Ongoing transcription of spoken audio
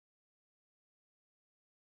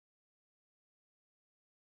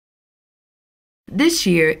This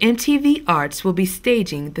year, MTV Arts will be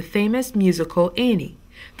staging the famous musical Annie.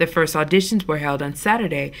 The first auditions were held on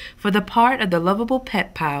Saturday for the part of the lovable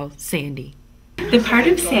pet pal, Sandy. The part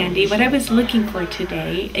of Sandy, what I was looking for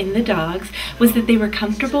today in the dogs was that they were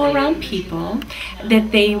comfortable around people,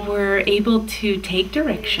 that they were able to take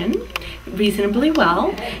direction reasonably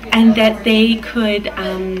well, and that they could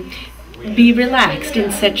be relaxed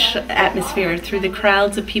in such atmosphere through the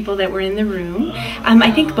crowds of people that were in the room.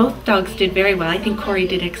 I think both dogs did very well. I think Corey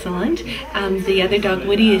did excellent. The other dog,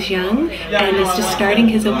 Woody, is young and is just starting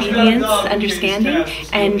his obedience, understanding,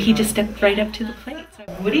 and he just stepped right up to the plate.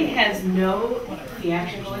 Woody has no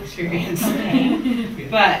theatrical experience,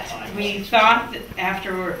 but we thought that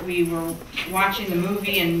after we were watching the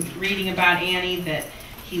movie and reading about Annie that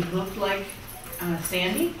he looked like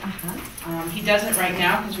Sandy. He doesn't right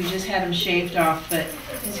now because we just had him shaved off, but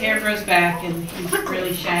his hair grows back and he's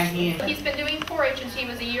really shaggy. He's been doing 4-H since he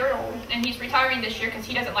was a year old, and he's retiring this year because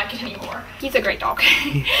he doesn't like it anymore. He's a great dog.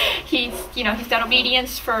 He's done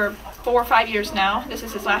obedience for 4 or 5 years now. This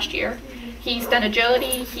is his last year. He's done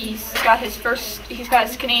agility. He's got his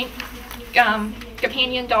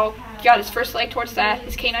companion dog. Got his first leg towards that.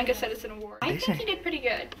 His canine good citizen award. I think he did pretty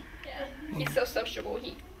good. Yeah. He's so sociable.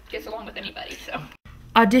 He gets along with anybody, so.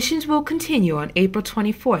 Auditions will continue on April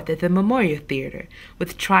 24th at the Memorial Theater,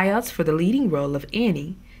 with tryouts for the leading role of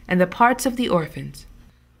Annie and the parts of the orphans.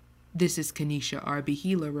 This is Kanisha R.B.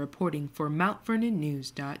 Healer reporting for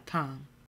MountVernonNews.com.